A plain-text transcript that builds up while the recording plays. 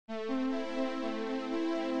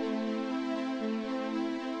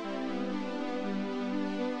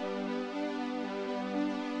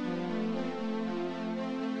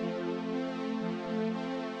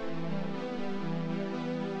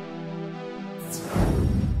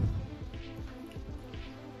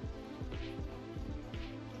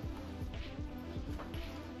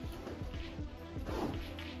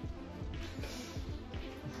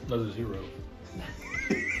That's a 0.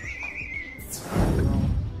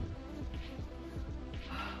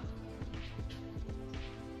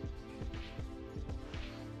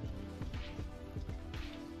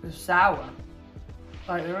 They're sour.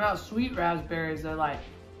 Like, they're not sweet raspberries, they're like,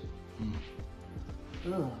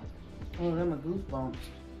 ugh. Oh, them are goosebumps.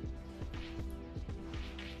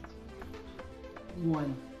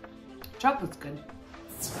 1. Chocolate's good.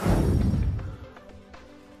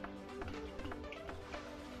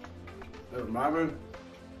 That reminds me.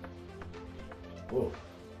 Whoa.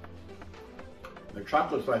 The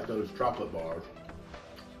chocolate's like those chocolate bars.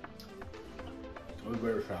 It was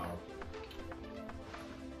very sour.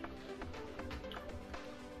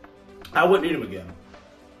 I wouldn't eat them again.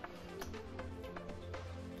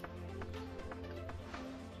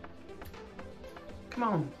 Come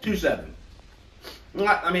on. 2.7.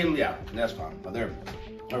 I mean, yeah, that's fine, but they're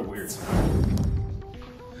weird.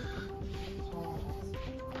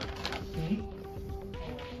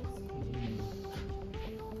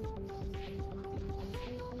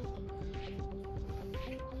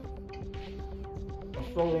 I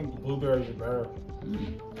still think the blueberries are better.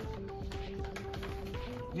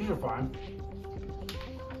 These are fine.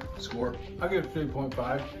 Score. I give it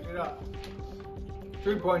 3.5. Yeah.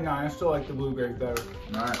 3.9. I still like the blueberries better.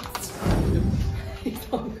 All right. He's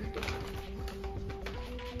hungry.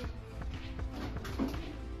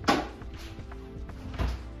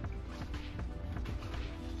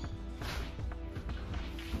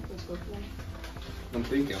 I'm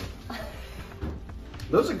thinking.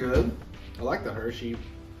 Those are good. I like the Hershey.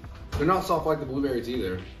 They're not soft like the blueberries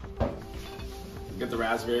either. Get the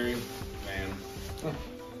raspberry, man.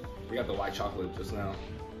 We got the white chocolate just now.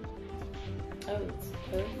 Oh, it's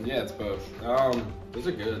good. Yeah, it's both. Those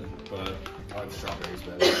are good, but I like the strawberries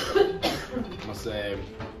better. I'm gonna say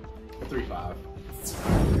 3.5.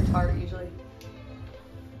 They're tart usually.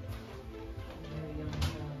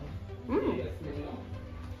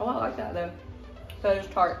 Oh, I like that though. So it's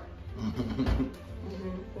tart.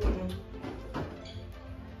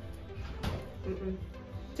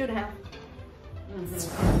 2.5.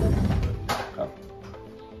 Oh.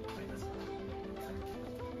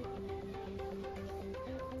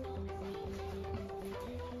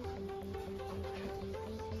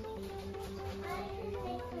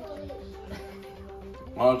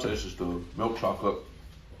 All it tastes is the milk chocolate.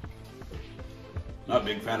 Not a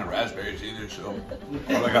big fan of raspberries either, so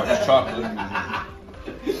all I got was chocolate.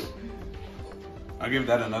 I give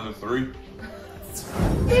that another 3.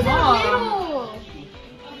 These are little.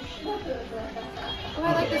 Oh,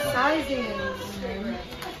 I like the sizes.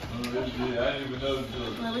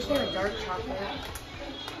 I wish they had dark chocolate.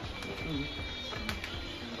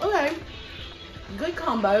 Okay. Good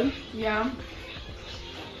combo. Yeah.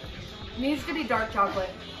 Needs to be dark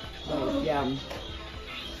chocolate. Yeah.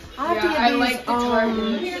 I have to I give like these, the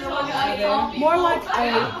tartness. more like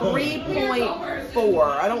a 3.4.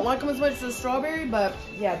 I don't like them as much as the strawberry, but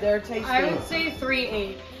yeah, they're tasty. I would say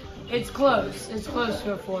 3.8. It's close. It's close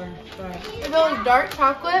to a 4. But If it was dark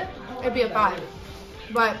chocolate, it'd be a 5.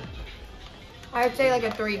 But I would say like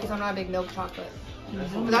a 3 because I'm not a big milk chocolate.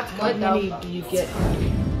 But that's What good though. many do you get?